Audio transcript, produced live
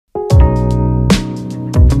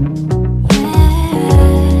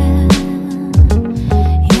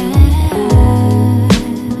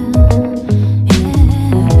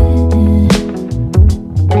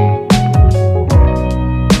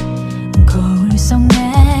계속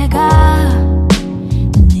내가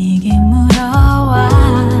네게 물어와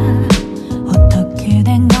어떻게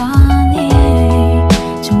된 거니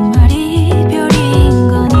정말 이별인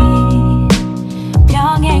거니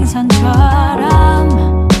평행선처럼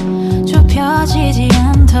좁혀지지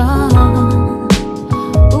않던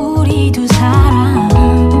우리 두 사람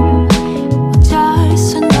어쩔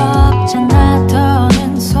순 없잖아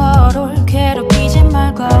더는 서로를 괴롭히지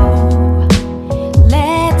말고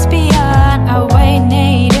Let's be on our way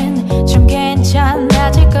내일은 좀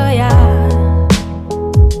괜찮아질 거야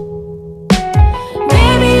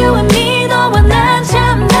Baby you and me 너와 난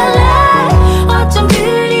참 달라 어쩜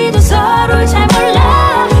그리도 서로를 잘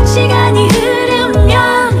몰라 시간이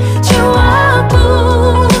흐르면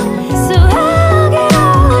추억뿐 So I'll get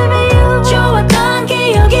over you 좋았던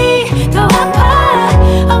기억이 더 아파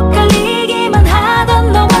엇갈리기만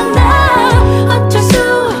하던 너와 나 어쩔 수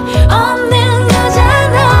없는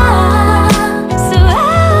거잖아 So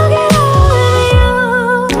I'll get over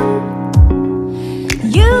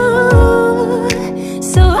you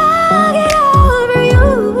So I'll get over you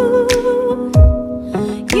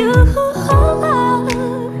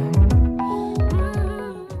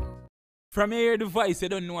From here, the voice, you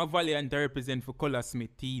don't know a Valiant represent for Color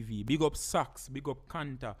Smith TV. Big up Sax, big up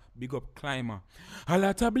Kanta, big up Climber. A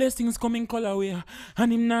lot of blessings coming color way,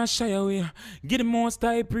 and him not shy away. Give the most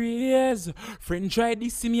I praise. Friend try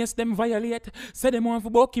this, see me, yes, them violate. Say them want to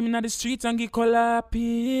buck him in the streets and give color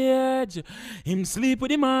page. Him sleep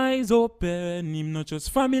with him eyes open. Him not just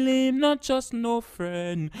family, him not just no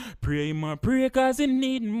friend. Pray him a pray cause he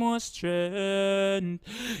need more strength.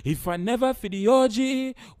 If I never for the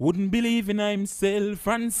OG, wouldn't believe in himself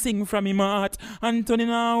and sing from him heart and turn in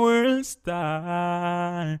a world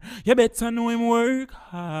star. You better know him work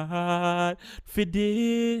hard for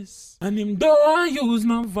this. And him don't use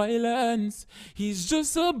no violence. He's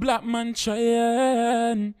just a black man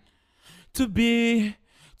trying to be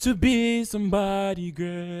somebody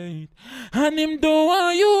great. And him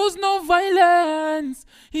don't use no violence.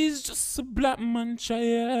 He's just a black man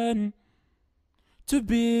trying to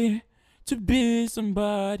be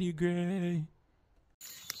somebody great.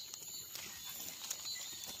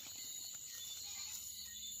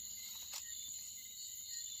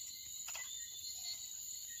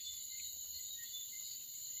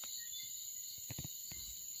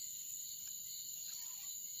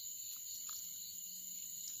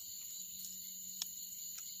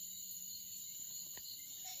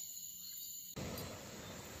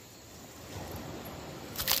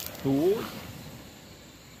 Oh.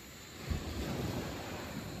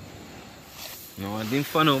 No, I didn't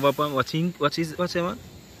find out about what's it, man?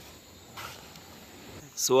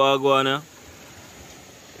 So I go on now.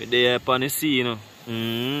 We're there upon the sea, you know.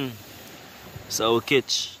 So we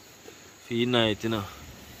catch for the night, you know.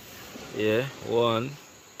 Yeah, 1,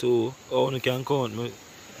 2. Oh, you can count. You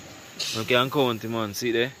can count, man.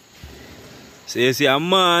 See there? So you see a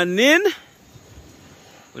morning.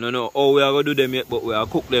 We don't know how we are going to do them yet, but we are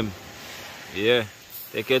cook them. Yeah.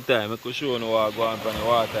 Take your time. I can show you what go on from the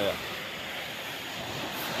water here.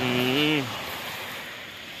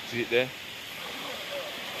 See it there?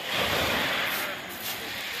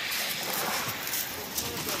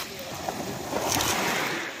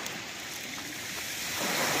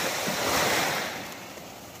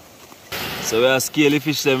 So we are scaly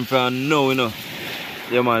fish them from now, you know.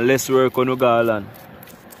 Yeah man, let's work on the garland.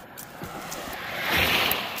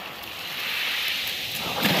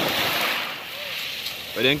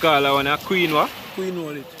 What do you call that one? A queen what? Queen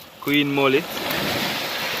mullet. Queen mullet.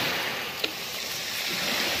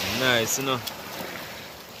 Nice, you know.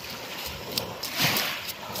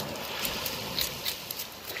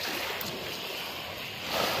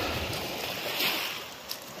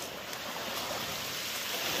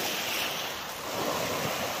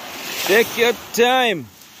 Take your time.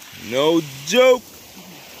 No joke.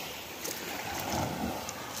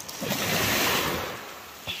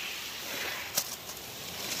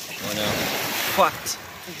 Fat.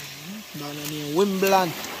 Man, I mean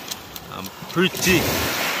Wimbledon. I'm pretty.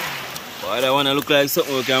 But I want to look like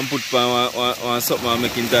something we can put on something and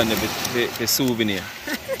make it done for souvenir.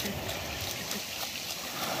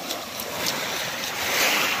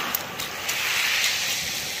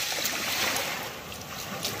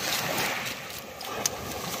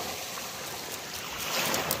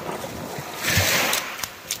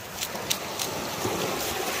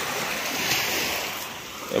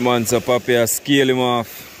 The man's up here, scale him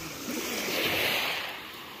off.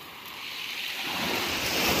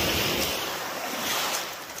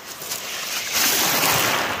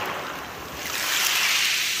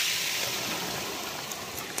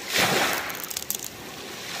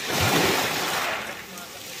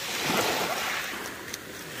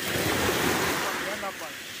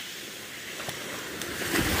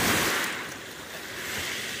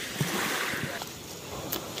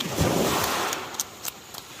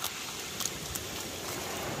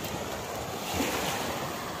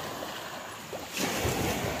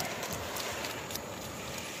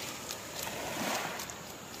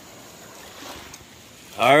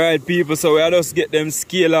 Alright people, so we are just get them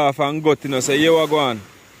scale off and gut, you know. So here we go on.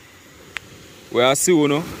 We are see you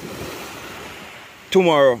know,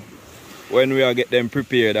 tomorrow when we are get them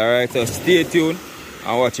prepared. Alright, so stay tuned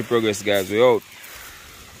and watch the progress, guys. We out.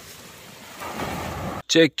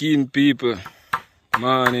 Check in people.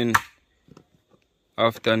 Morning,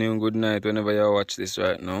 afternoon, good night, whenever you watch this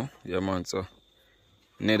right now. Yeah man, so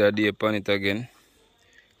another day upon it again.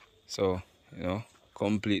 So, you know,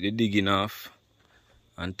 complete the digging off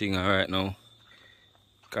and thing right now.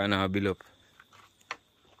 Kinda build up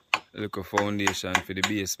a little foundation for the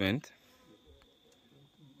basement.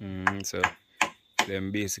 So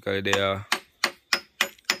then basically they are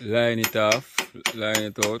line it off, line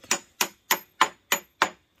it out.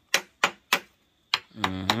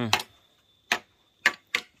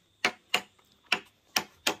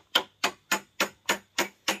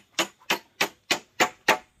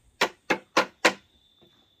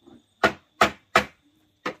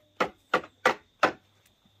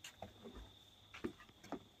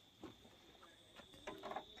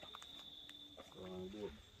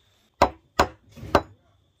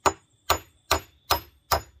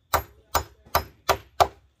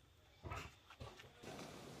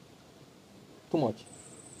 Too much.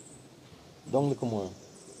 Don't look more.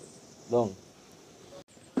 Don't.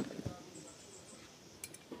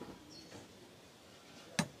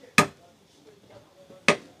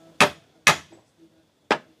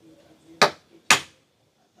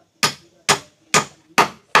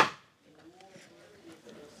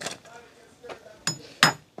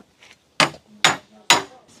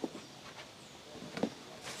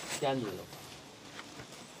 Stand it up.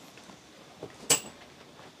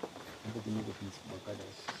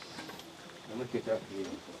 Look at that view.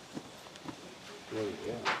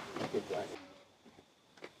 Yeah, look at that.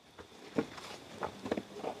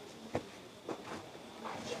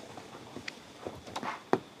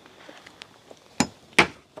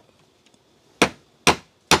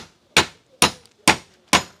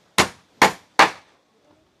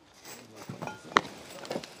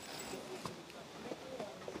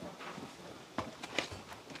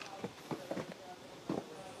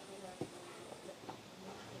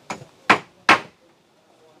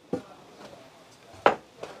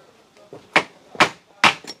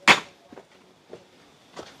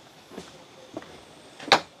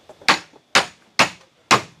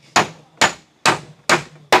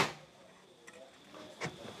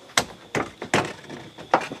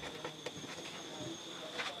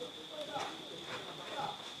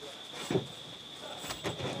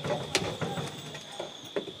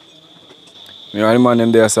 You know the man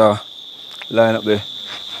them there, so line up the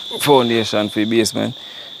foundation for the basement.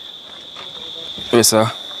 Yes, sir.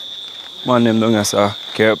 Man them down here, sir,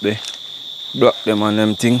 carry up the block them and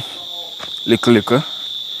them thing. Little.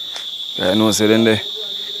 I know say then they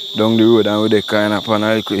down the road and we they kind of on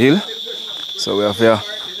a little hill. So we have to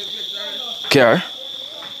carry.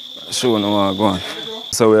 Show them how I go on.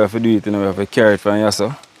 So we have to do it, you know, we have to carry it from here,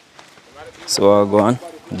 so. So I go on,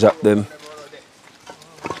 drop them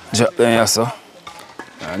here, so.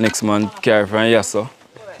 Next man carry from here, so.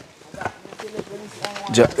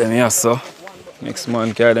 Drop them here, so. Next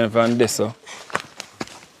man carry them from this, so.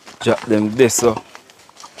 Drop them this, so.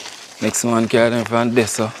 Next man carry them from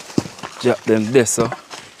this, so. Drop them this, so.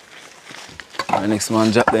 And next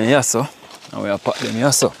man drop them here, so. And we have pack them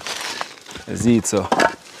here, so. You see it, so.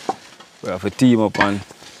 We have to team up and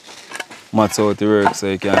match out the work so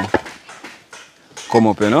you can come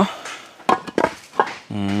up, you know.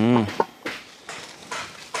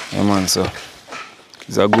 Yeah man, so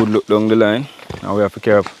it's a good look down the line. Now we have to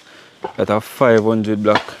carry up that 500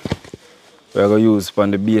 block we are going to use for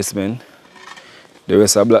the basement. The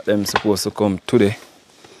rest of block them supposed to come today,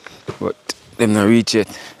 but them not reach yet.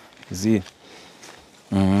 You see?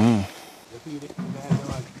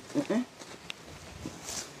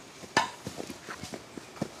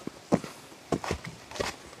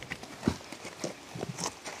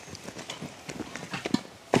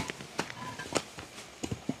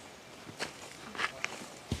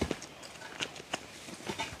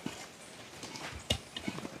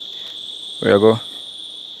 We are go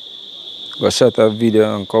shot a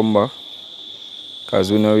video and come back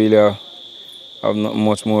because we don't really have not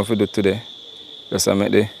much more to do today. Just I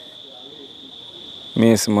make the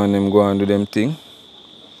mason man them go and do them thing.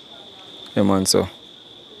 Yeah man, so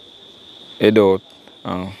head out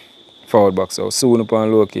and forward back, so soon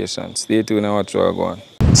upon location. Stay tuned and watch what go on.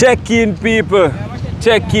 Check in people,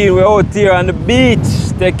 check in, we're out here on the beach.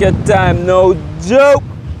 Take your time, no joke.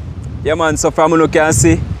 Yeah man, so from you can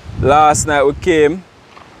see, last night we came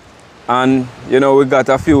and you know we got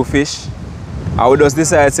a few fish. And we just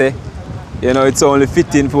decided to say, you know, it's only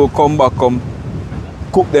fitting for come back, come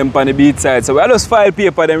cook them on the beach side. So we just file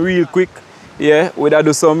paper them real quick. Yeah, we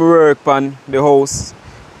do some work on the house.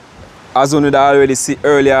 As you already see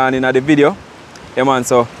earlier on in the video. Yeah man,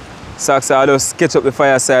 so Sax I just catch up the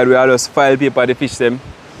fire side, we just file paper the fish them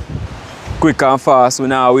quick and fast, we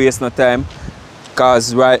not waste no time.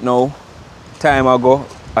 Cause right now, time ago,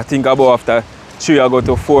 I think about after 3 ago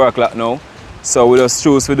to 4 o'clock now. So we just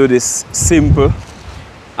choose to do this simple.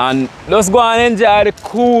 And just go and enjoy the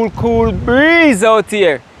cool breeze out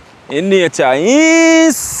here in nature.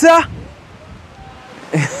 Yes!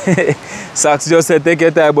 Sax just said take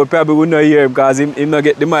your time, but probably we not hear him because he not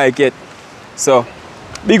get the mic yet. So,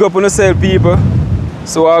 big up on yourself, people.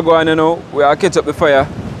 So I go on, you know, we are catch up the fire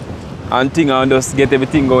and thing and just get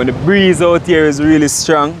everything going. The breeze out here is really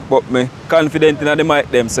strong, but me confident in the mic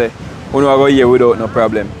them say we don't go here without no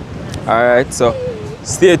problem. Alright, so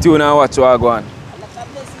stay tuned and watch what I go on.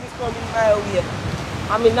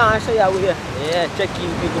 I mean, now I show you here. Yeah,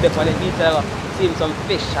 checking people there on the beach, seeing some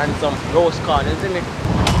fish and some roast corn, isn't it?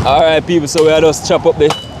 Alright people, so we are just chop up the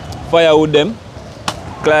firewood them.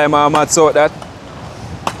 Climb our mats out that.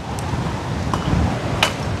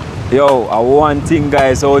 Yo, one thing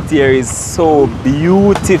guys out here is so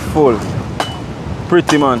beautiful.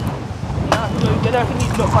 Pretty man. You don't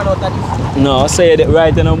need to find out that. No, say that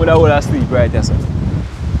right now, I'm going to sleep right there, sir.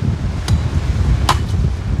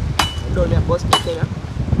 Don't let bus get there.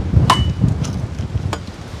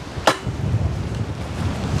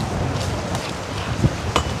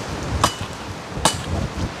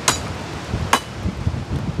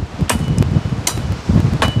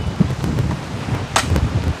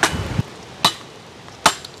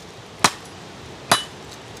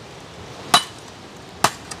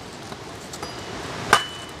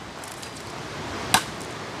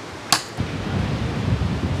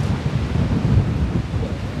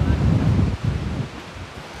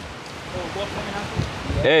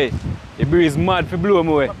 Hey, the breeze mad for blow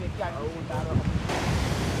me away.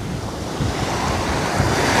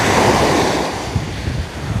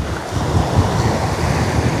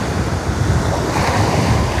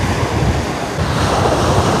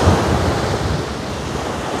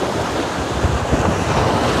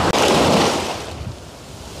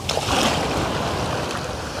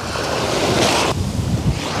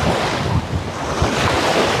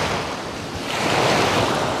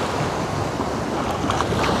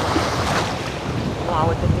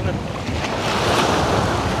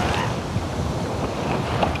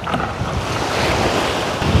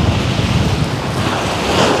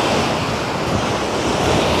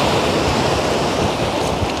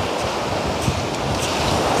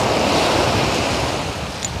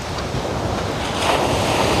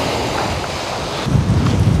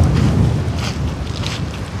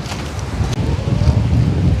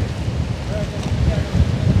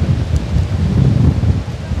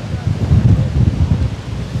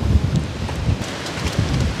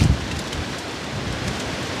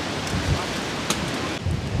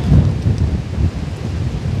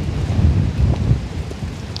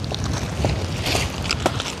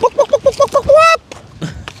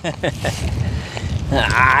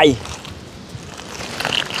 Ay.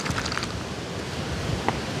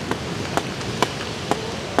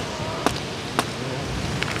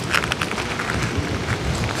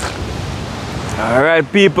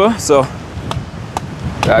 Alright people, so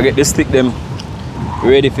I get the stick them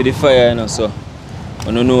ready for the fire, you know, so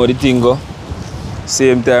I don't know how the thing go.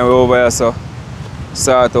 Same time we over here, so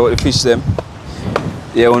sort out the fish them.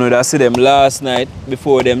 Yeah, we know that see them last night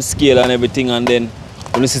before them scale and everything, and then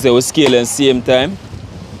when you see we scale at the same time.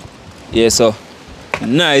 Yeah, so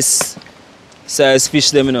nice size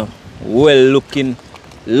fish them, you know. Well looking,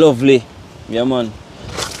 lovely. Yeah man.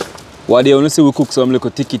 What they want to see we cook some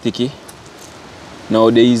little tiki. Now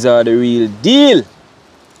these are the real deal.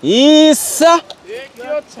 Yes, sir. Take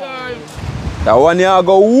your time. That one here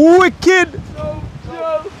go wicked.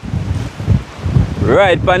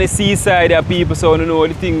 Right on the seaside there, people, so I don't know how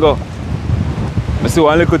the thing go. I see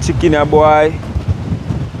one little chicken here, boy.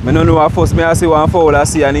 I don't know what first I see one fowl I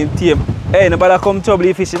see and in tame. Hey, nobody come trouble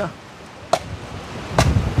the fish, you know.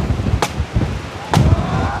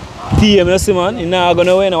 Tame, you see, man. You're not going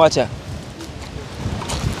to win, watch it.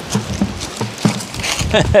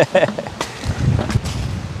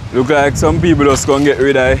 Look like some people just gonna get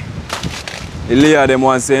rid of it. The layer them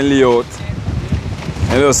once and lay out.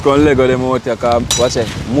 And just gonna lego them out here, cause watch it.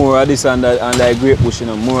 More of this and that and like grape bush, you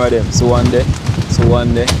know, more of them. So one day, so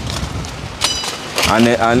one day. And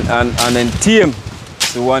then tame.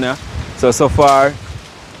 So one here. So far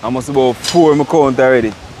I must about 4 in my count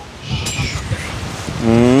already.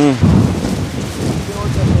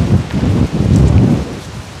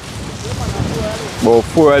 About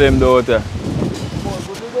 4 of them though there.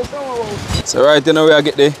 So right now we are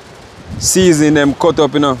get the seasoning them cut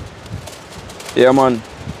up, you know. Yeah man.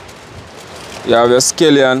 You have your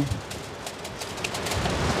scallion.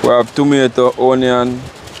 We have tomato, onion,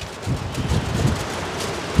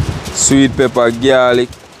 sweet pepper, garlic.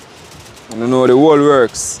 You know the whole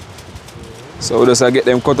works. So we just get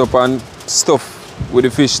them cut up and stuff with the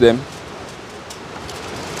fish them.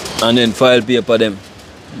 And then file paper them.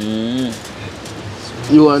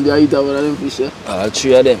 You want to eat one of them fish, yeah? All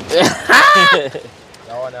 3 of them. That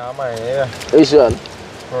one is mine, yeah. Which one?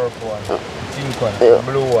 Purple one, pink one, Yeah.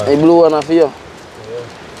 blue one. The blue one for you? Yeah.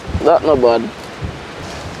 That not bad.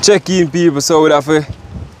 Check in people, so we have to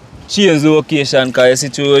change the location because you see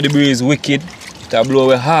through the breeze wicked. It blow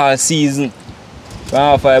away all season. We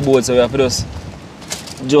have 5 boats, so we have to just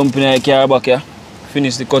jump in the car back here,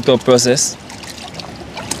 finish the cut up process.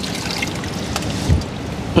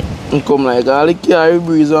 It come like all the carry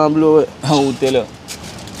breeze and blow it. I will tell you.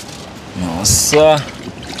 No, sir.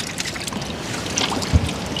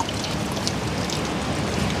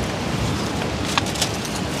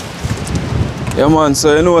 Yeah, man,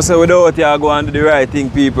 so you know, so without you go and do the right thing,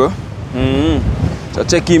 people. So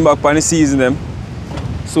check in back on the season them.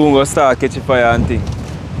 Soon go start catching fire and thing.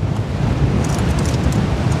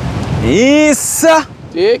 Yes, sir.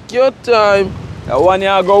 Take your time. That one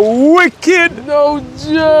here go wicked. No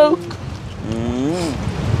joke.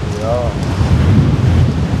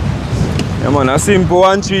 Yeah, man, a simple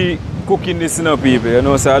 1-3 cooking this, you know, people. You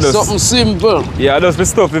know, so I just... Something simple. Yeah, I just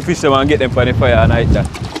stuff the fish them and get them for the fire and like that.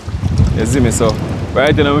 You see me, so.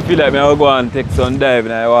 Right now, I feel like I will go and take some dive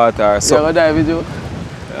in the water or You something. ever dive with you?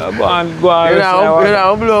 Yeah, go and You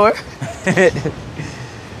know, blow it.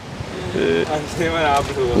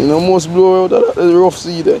 You know, most blow out of that rough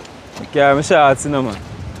sea there. I carry my shots, you know, man.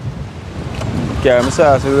 I carry my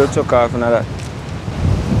shots with the chuck off and all that.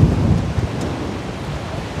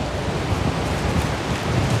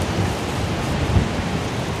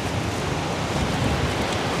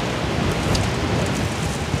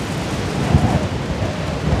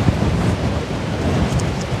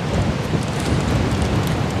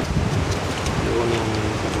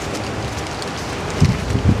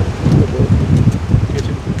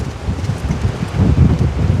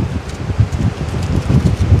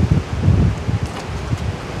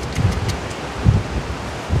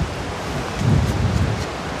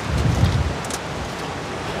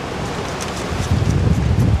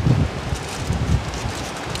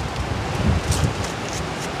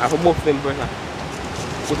 I have both them, brother.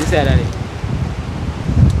 Put this side on it.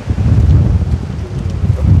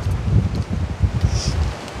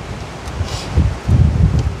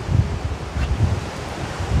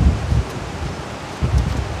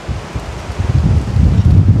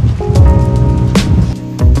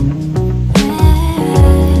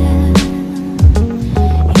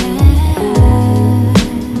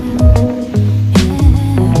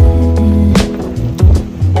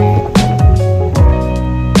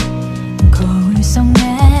 거울 속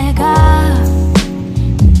내가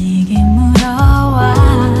네게 물어와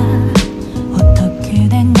어떻게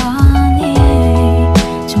된 거니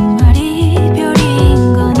정말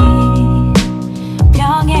이별인 거니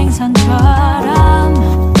평행선처럼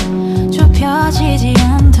좁혀지지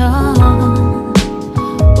않던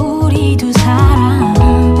우리 두 사람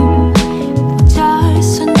어쩔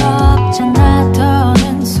순 없잖아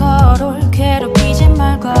더는 서로를 괴롭히지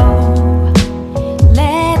말고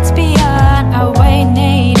Let's be on our way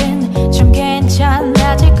내일은 좀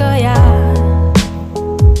괜찮아질 거야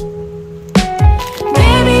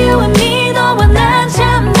Baby you and me 너와 난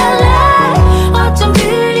참 달라 어쩜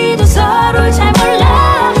그리도 서로를 잘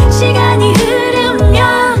몰라 시간이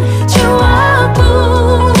흐르면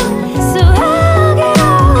추억뿐 수하게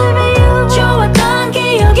over you 좋았던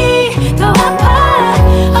기억이 더 아파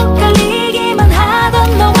엇갈리기만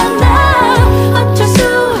하던 너와 나 어쩔 수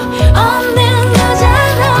없는 거잖아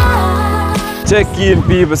Check in,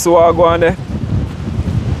 people, so I go on there.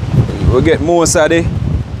 We get most of the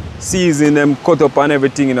seasoning them cut up and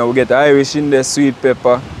everything, you know. We get Irish in there, sweet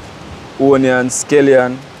pepper, onion,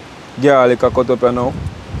 scallion, garlic are cut up you know.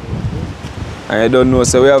 And you don't know,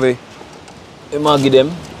 so we have a Maggi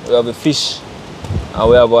them, we have a fish, and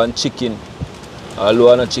we have one chicken.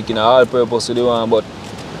 Although not chicken, all purpose to the one, but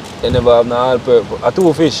they never have no all purpose.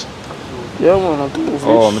 2 fish. Yeah, man, I do fish.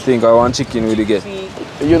 Oh, I think I want chicken with the get.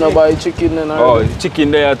 You know buy chicken and all. Oh,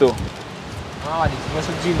 chicken there too. Ah, this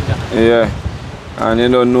is ginger. Yeah. And you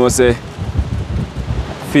don't know, say,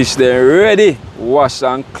 fish there ready, washed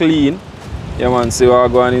and clean. Yeah, man, see what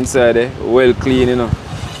going inside there, well clean, you know.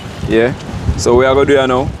 Yeah. So we are going to do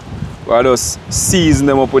now, we are just season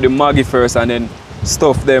them up with the Maggi first and then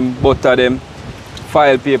stuff them, butter them,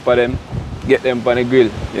 file paper them, get them on the grill.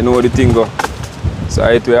 You know the thing go. So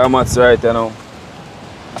it we are mats right now.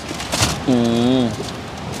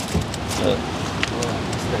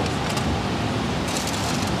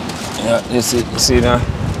 Yeah, you see now,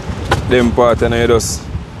 them part and you just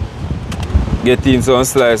get in some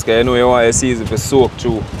slice because you know you want your season to soak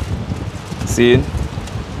through. See?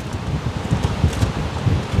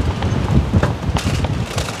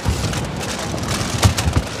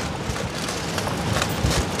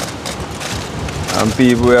 And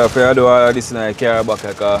people we have to do all of this in a car back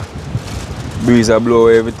because breeze a blow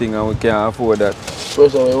everything and we can't afford that.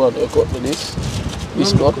 First time we want to cut with this.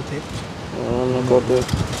 This cut. Cut it.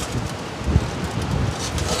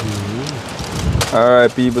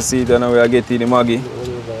 Alright people, see it now we are getting the Maggi.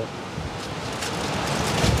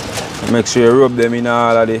 Make sure you rub them in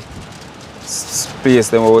all of the space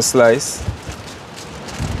them over slice.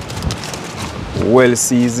 Well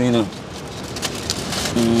seasoned.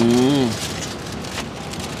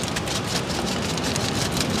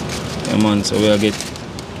 Yeah man, so we are get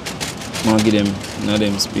Maggi them in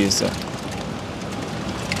them space.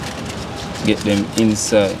 Get them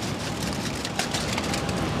inside.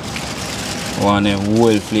 Want them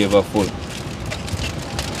well flavorful.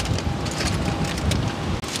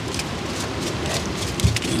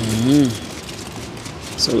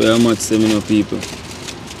 So we are match them, you know, people.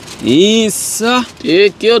 Yes, sir.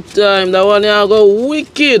 Take your time. That one here go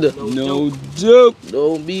wicked. No joke.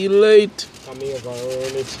 Don't be late. Come here, go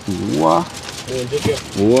roll it. What?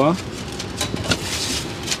 What?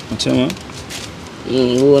 What's man?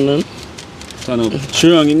 Go on then. Turn up.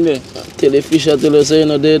 Strong in there. Tell the fisher till you say you're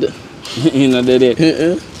not dead. You're not dead yet.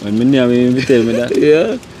 When me name you tell me that.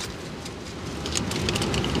 Yeah.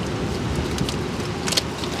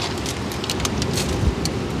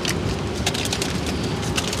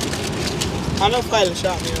 I know file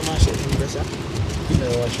sharp, you know, my shit in this,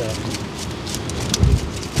 sharp.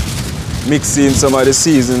 Mixing some of the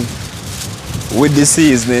season with the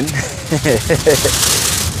seasoning.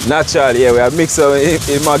 Natural, yeah, we have mixed some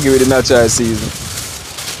Maggi with the natural season.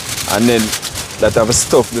 And then that have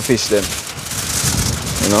stuffed the fish then.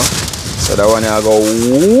 You know? So that one here go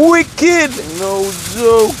wicked! No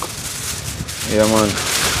joke! Yeah man.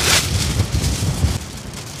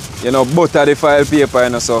 You know, butter the file paper, you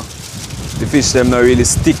know, so the fish them not really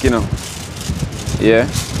stick, you know. Yeah.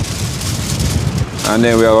 And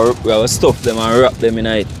then we will stuff them and wrap them in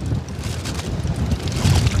it.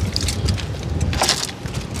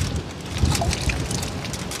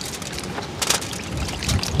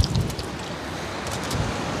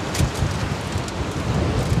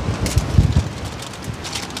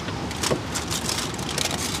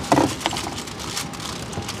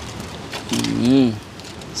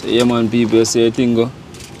 So yeah man, people say a thing go.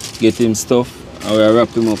 Get him stuff and we wrap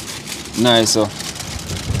him up nice. So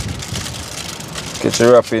get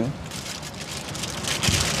your wrapping.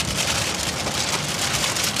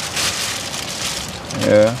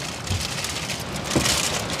 Yeah.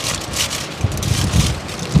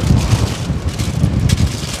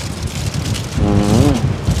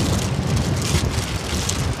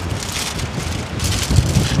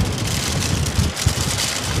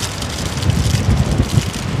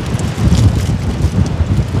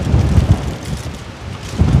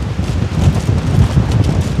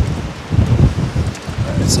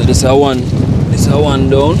 So this is one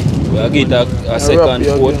down. We get a second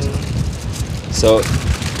coat. So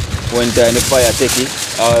when time the fire take it,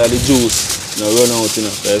 all of the juice now run out, you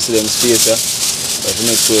know. So you see them spacer. But to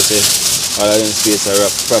make sure say all of them spacer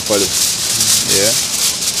wrap properly. Yeah.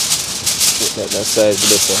 Put that side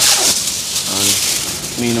better. And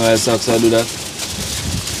meanwhile Socks will do that.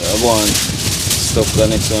 So I go and stuff the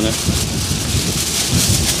next one.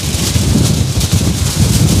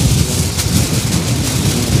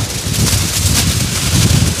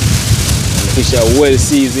 Fish are well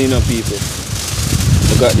seasoned, you know, people.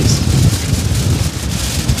 Look at this.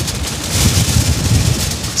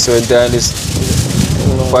 So in time this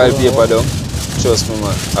file paper down, trust me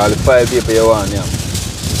man, all the file paper you want, yeah.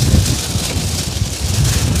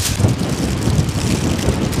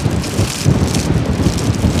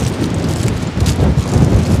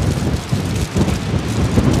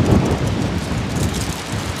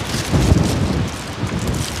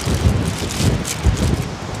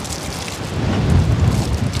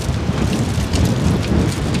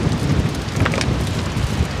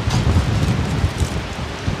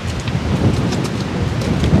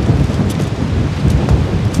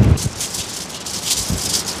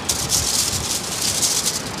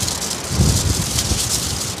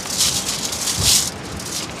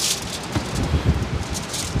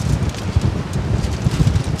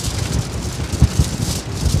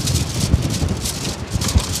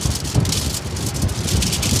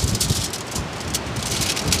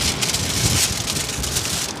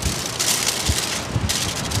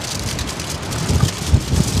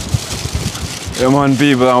 Yeah, man,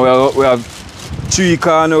 people, and we have 3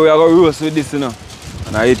 corner we are going to roast with this, you know.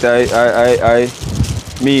 And I eat I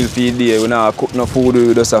meal feed day. We don't cook no food,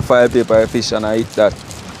 we just a file paper fish and I eat that.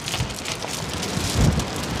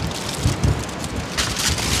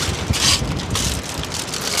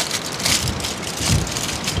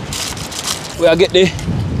 We are get the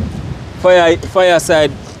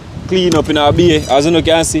fireside clean up in our bay. As you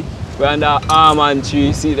can see, we're under almond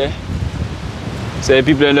tree, see there? So the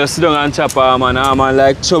people just sit down and chop almond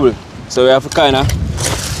like trouble. So we have to kind of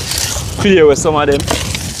play with some of them,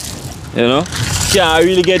 you know. Can't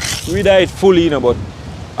really get rid of it fully, you know, but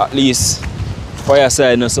at least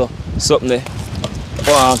fireside, you know, so something there.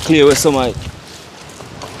 Oh, clear with some of it.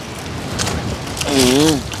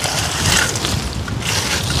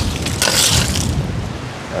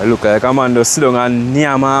 Look like a man just sit down and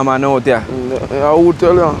near my man out there. I will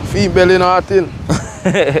tell you, feed belly nothing.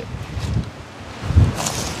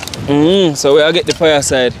 So we are get the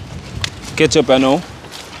fireside ketchup now.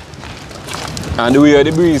 And the way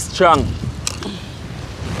the breeze strong.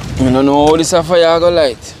 I don't know how this fire go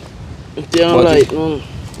light. It can't light, man.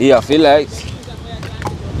 Yeah, I feel like.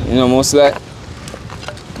 You know, most like.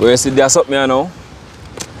 But you see there's something I know.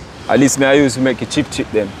 At least I use to make a chip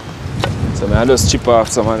them. So I just chip off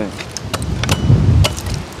some of them.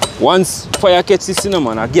 Once fire catch this, you know,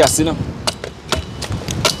 man, I gas, you know.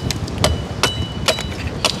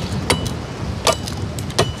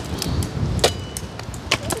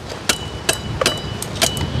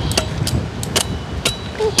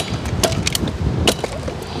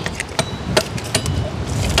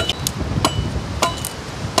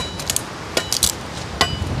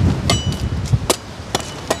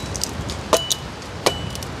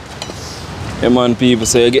 Yeah, man, people,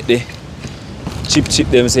 so you get the chip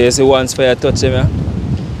them, so you see once fire touch them, yeah,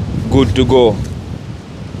 good to go.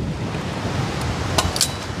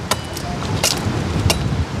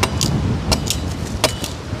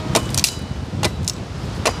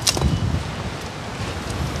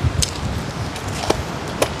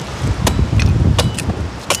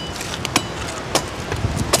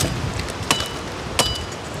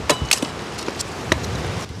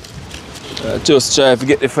 Just try to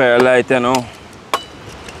get the fire light, you know.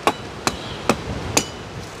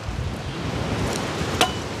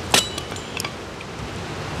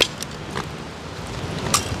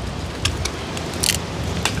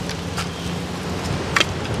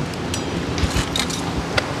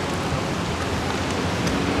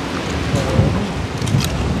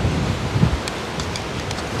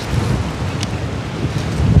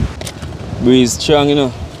 Breeze strong, you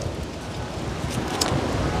know.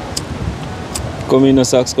 Come in the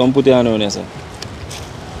socks, come put it on here, sir.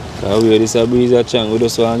 Because we this a breeze a strong, we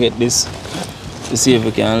just want to get this to see if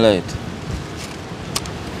we can light.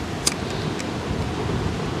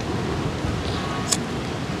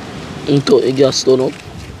 You thought the gas turn up?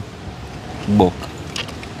 Buck.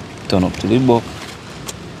 Turn up to the buck.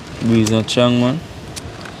 Breeze not strong, man.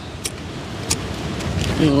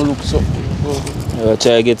 You look something. I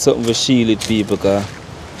try to get something for shield it, people, because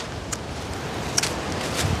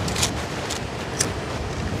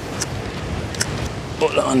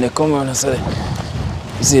hold on, they come around and say,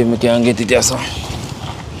 see if I can get it there, so.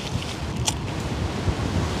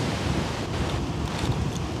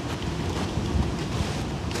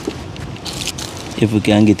 If we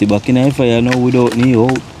can get it back in the fire now without me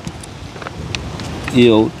out.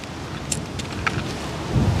 He out.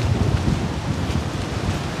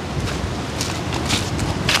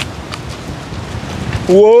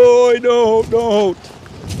 Whoa, don't.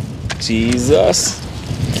 Jesus.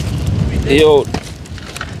 He out.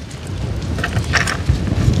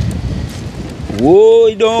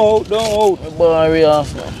 Whoa, don't. Barry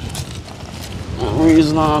off.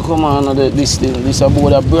 Reason I come on this thing. This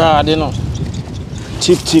about a broad, you know.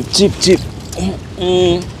 Chip.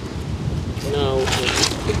 No.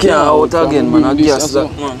 Can't out again, man. I guess that,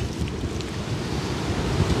 man.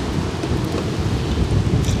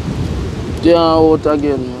 Can't out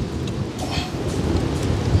again, man.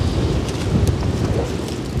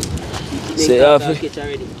 So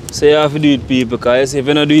you have to do it, people, because if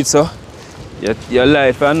you don't do it, so your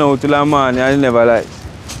life, I know till a man, you never like.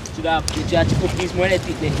 Should I cook this more than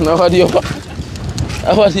it? Now what do you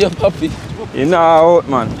papi? You know out,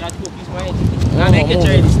 man.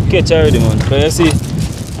 Catch already, man. When you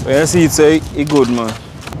see it, so it good, man.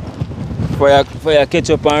 For your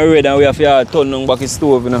ketchup and red, and we have to turn on back the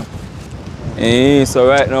stove, you know. So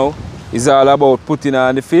right now, it's all about putting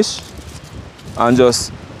on the fish and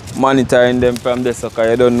just monitoring them from there, so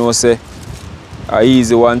you don't know, say, a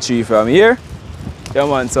easy 1-3 from here. Yeah,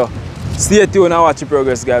 man, so stay tuned and watch the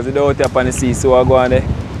progress, guys. We don't tap on the sea, so we'll go on there.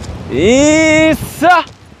 Yes!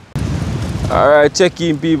 Alright, check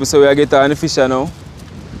in people, so we get on the fisher now.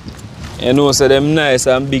 You know, so them nice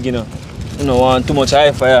and big, you know. You don't want too much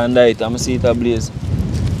high fire under it, I'm see it a blaze.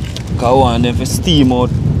 Because I want them to steam out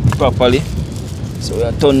properly. So we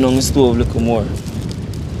are turning on the stove a little more.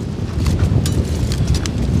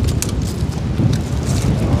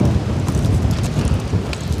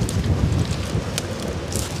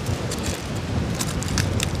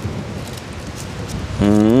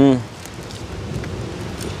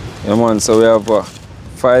 Yeah man, so we have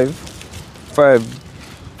five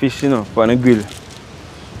fish, you know, on the grill.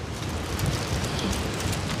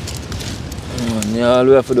 Yeah, all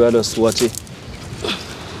we have to do is just watch it.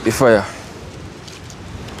 The fire.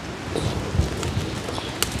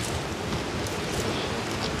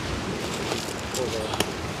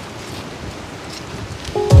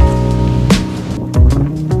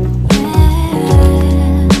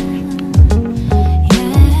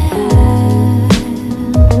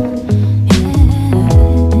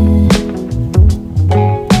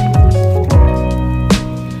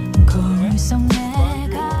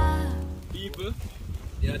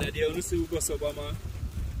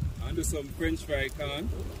 And do some French fry can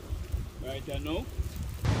right now.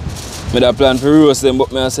 I had plan for roast them,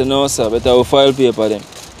 but I said no sir, better we foil paper them.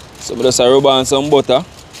 So I just rub on some butter.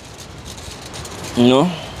 You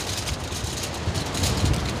know?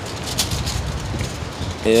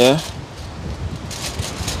 Yeah.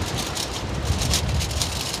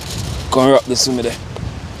 Come wrap this with me there.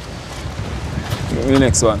 Give me the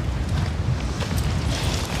next one.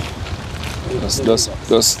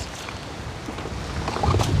 Just.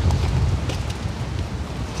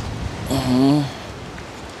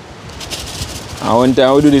 And one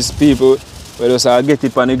time we do this, people, we just get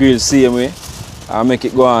it on the grill same way and make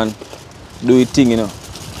it go on, do it thing, you know.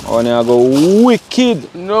 And I go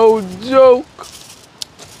wicked. No joke.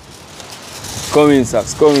 Come in,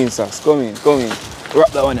 Sax, come in.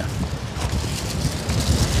 Wrap that one here.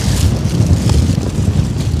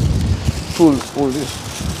 Full this.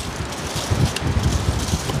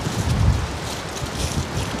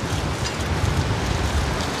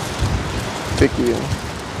 Take it in.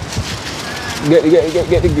 Get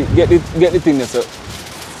the thing there, sir.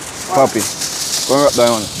 Papi, come wrap that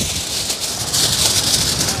one.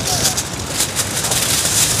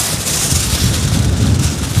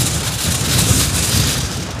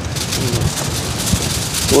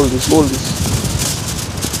 Hold this.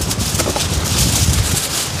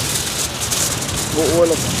 Hold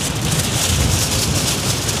up.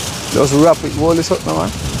 Just wrap it, hold this up now,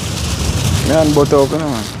 man. Man, butter up now,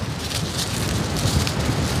 man.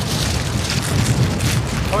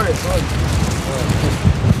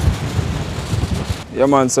 Yeah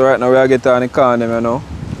man, so right now we are getting on the can them, you know.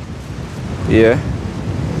 Yeah.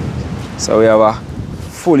 So we have a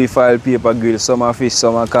fully filed paper grill, some fish,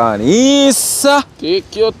 some can. Yes sir.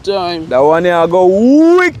 Take your time. That one here go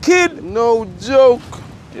wicked. No joke.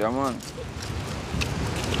 Yeah man.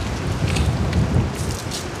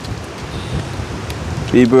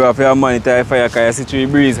 People have to monitor fire because you see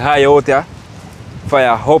the breeze high out here. Fire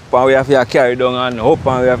up and we have to carry down and up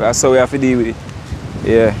and we have to, so we have to deal with it.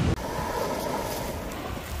 Yeah.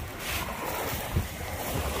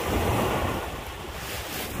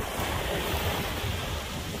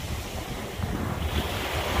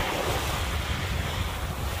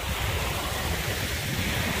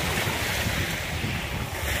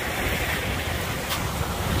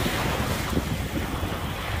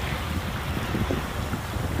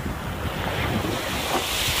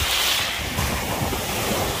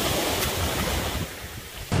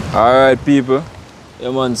 Alright people,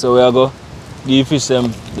 yeah man, so we are go give fish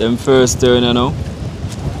them first turn, you know,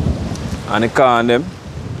 and the can them.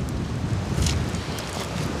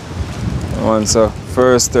 Yeah man, so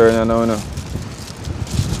first turn, you know.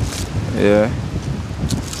 Yeah.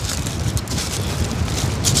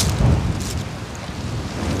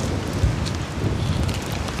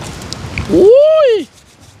 Woo!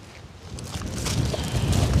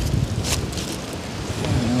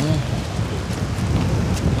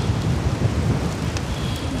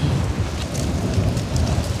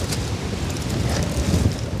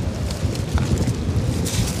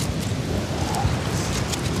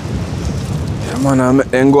 Man, I make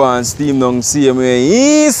them go and steam down same way.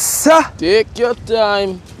 Yes, sir. Take your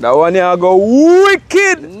time. That one here go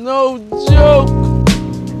wicked. No joke.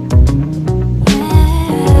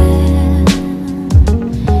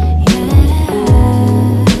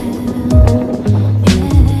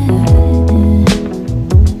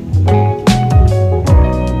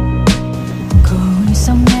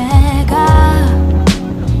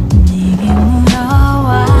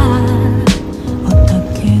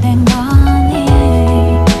 어떻게 된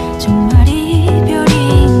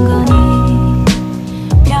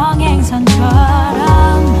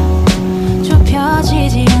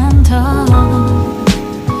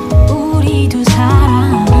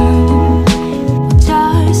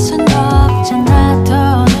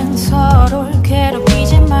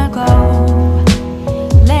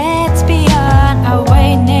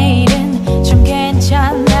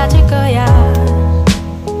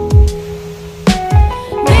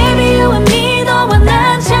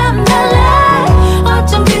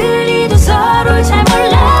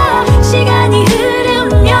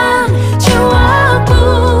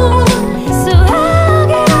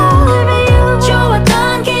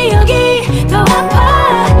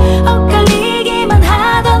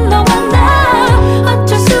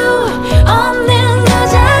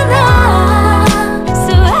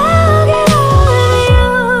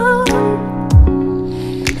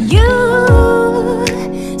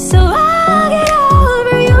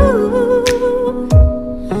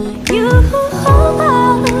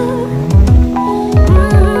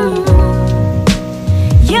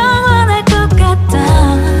영원할 것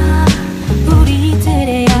같다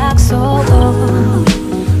우리들의 약속 너무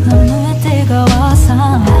뜨거워서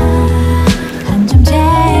한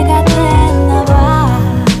존재가 됐나봐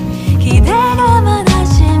기대가만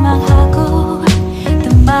하지만 하고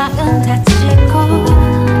또 마음 다치고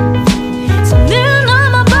손을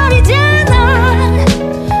넘어버리잖아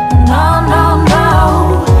No no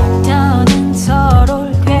no 더는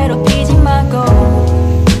서로를 괴롭히지 말고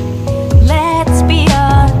Let's be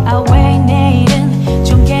on our way 내일은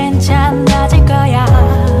좀 괜찮아질 거야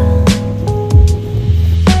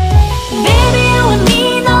Baby you and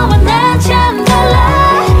me 너와 난 참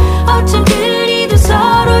달라 어쩜 그리도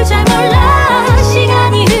서로를 잘 몰라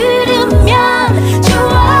시간이 흐르면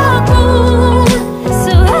좋았고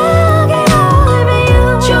수학의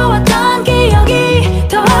얼굴 좋았던 기억이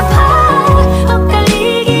더 아파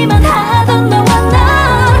엇갈리기만 하던 너와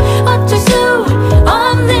나 어쩔 수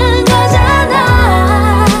없는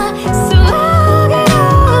거잖아 수학의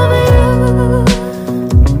얼굴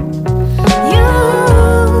You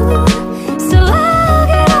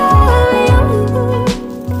수학의 얼굴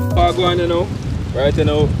Go on, you know. Right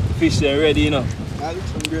now, fish them ready, you know.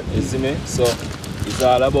 You see me? So it's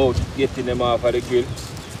all about getting them off of the grill.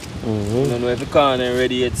 You don't know if you can't them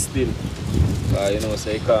ready yet still. You know, so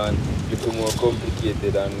you can't little more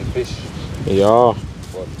complicated than fish. Yeah.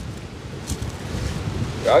 But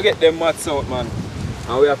we gotta get them mats out, man.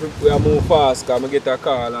 And we have to move fast because we get a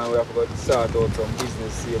call and we have to go start out some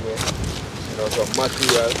business same way. You know, some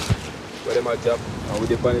material where them a job. And we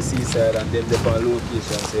dip on the seaside and them dip on location.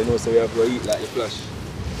 So you know, so we have to go eat like a flash.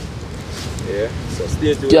 Yeah. So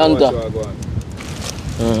stay tuned and watch what go on.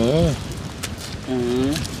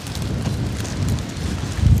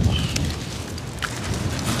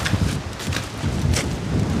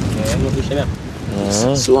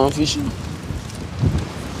 Swan fish.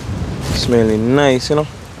 Smelling nice, you know. I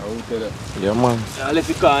will tell you. Yeah, man. I'll let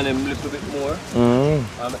you can them a little bit more.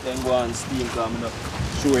 I'll let them go and steam coming up.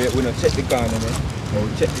 Sure, we don't check the can, man. We'll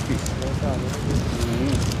check the fish.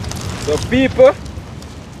 So people,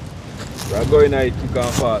 we're going out quick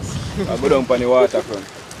and fast. I'll go down on the waterfront.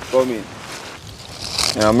 Come in.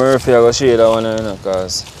 Yeah, Murphy, I go show you that one, you know,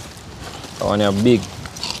 because that one is big.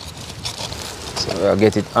 So I'll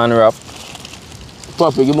get it unwrapped.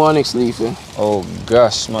 Papi, give me one next leaf, eh? Oh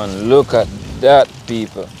gosh, man, look at that,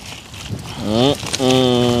 people.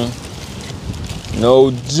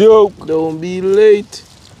 No joke. Don't be late.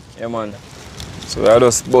 Yeah, man. So I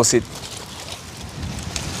just bust it.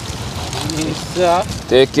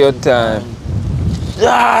 Take your time.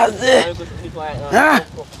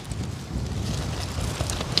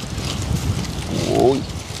 Whoa.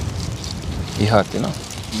 He hot, you know.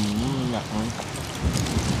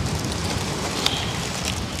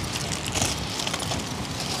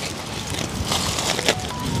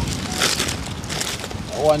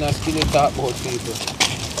 I want to still talk about people.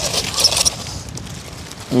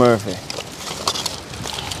 Murphy.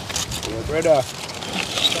 Yeah, brother.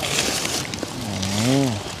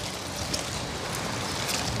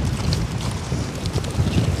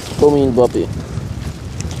 Come in, Papi.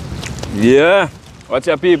 Yeah. Watch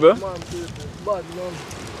your people.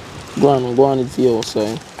 Go on it for you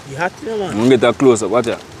outside. You hot, you man? I'm going to get a close up. Watch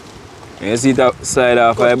out. You see that side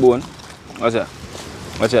of my bone? Watch out.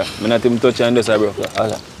 Watch out. I'm not even touching this, bro. Watch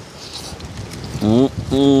out.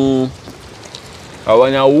 I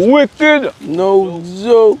want you wicked. No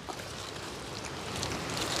joke.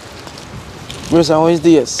 Bruce, how is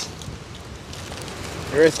this?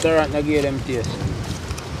 Restaurant na give them taste.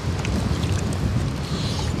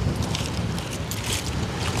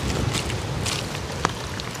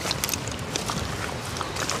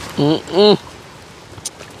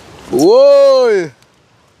 Whoa!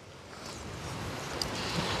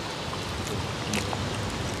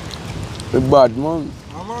 The bad man.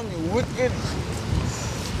 I'm on you wicked.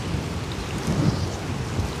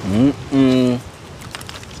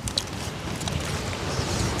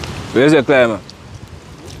 Where's the climber?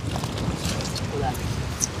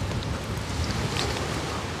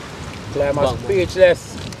 Climber speechless.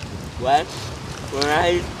 What?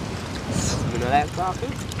 Alright. You don't like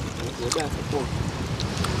talking? Go back to phone.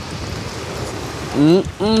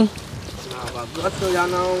 Now I've got to you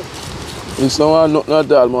now. It's not nothing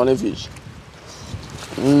at all, man, the fish.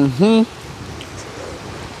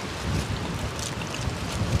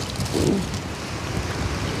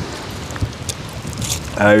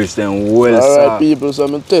 Irish them well, alright, people, so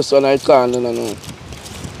I'm test and I can't, you know.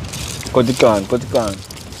 Cut the can, cut the can.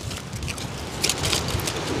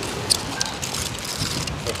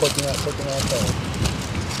 Cutting out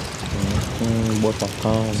Butter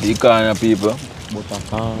corn. See corn, people. Butter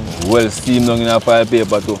corn. Well steamed down in a file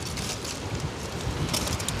paper too.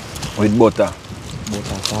 With butter.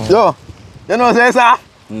 Butter corn. Yo, you know what I say, sir?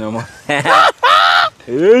 No man.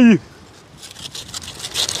 Hey!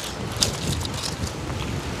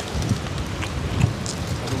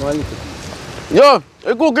 Yo,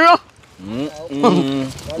 you cook here?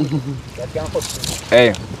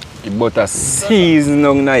 Hey, the butter season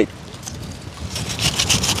long night.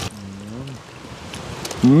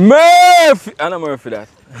 Murphy! I know Murphy that.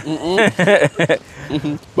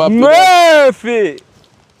 Murphy!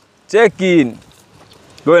 Check in.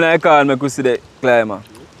 Go in the car and make us see the climber.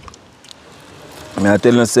 I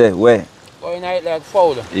tell you say, where? Go in it like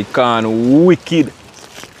foul. He can wicked.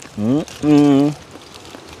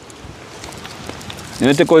 You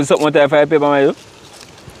want to take out something with the fire paper, man?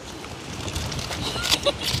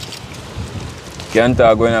 Can't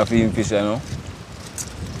talk going to feed fish, you know?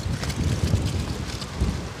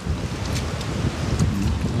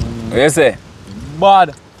 What you say?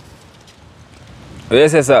 Bad. What you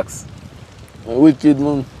say, Sax? Wicked,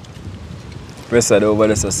 man. Press it over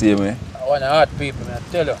there, so see me. I want to hot people, man.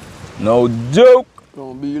 I tell you. No joke.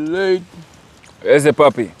 Don't be late. What you say,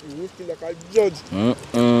 Papi? You still like a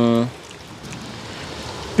judge.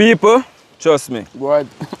 People, trust me. Boy,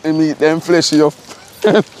 I meet them fleshy up.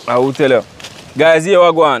 I will tell you. Guys, here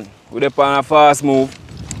we go on. We're on a fast move.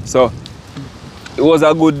 So, it was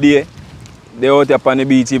a good day. They out here on the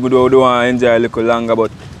beach, even though we don't want to enjoy a little longer,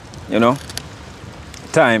 but, you know,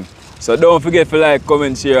 time. So don't forget to like,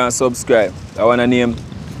 comment, share, and subscribe. I want to name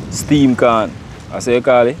Steam Corn. I say you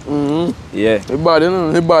call it? Yeah. He bad, you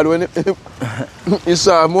know? He bad when he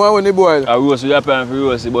soft more when he boil. I roast with Japan for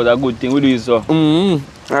roast, but a good thing we do is so.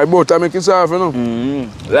 I butter make it soft, you know?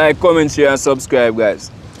 Like, comment, share, and subscribe,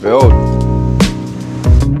 guys. We're out.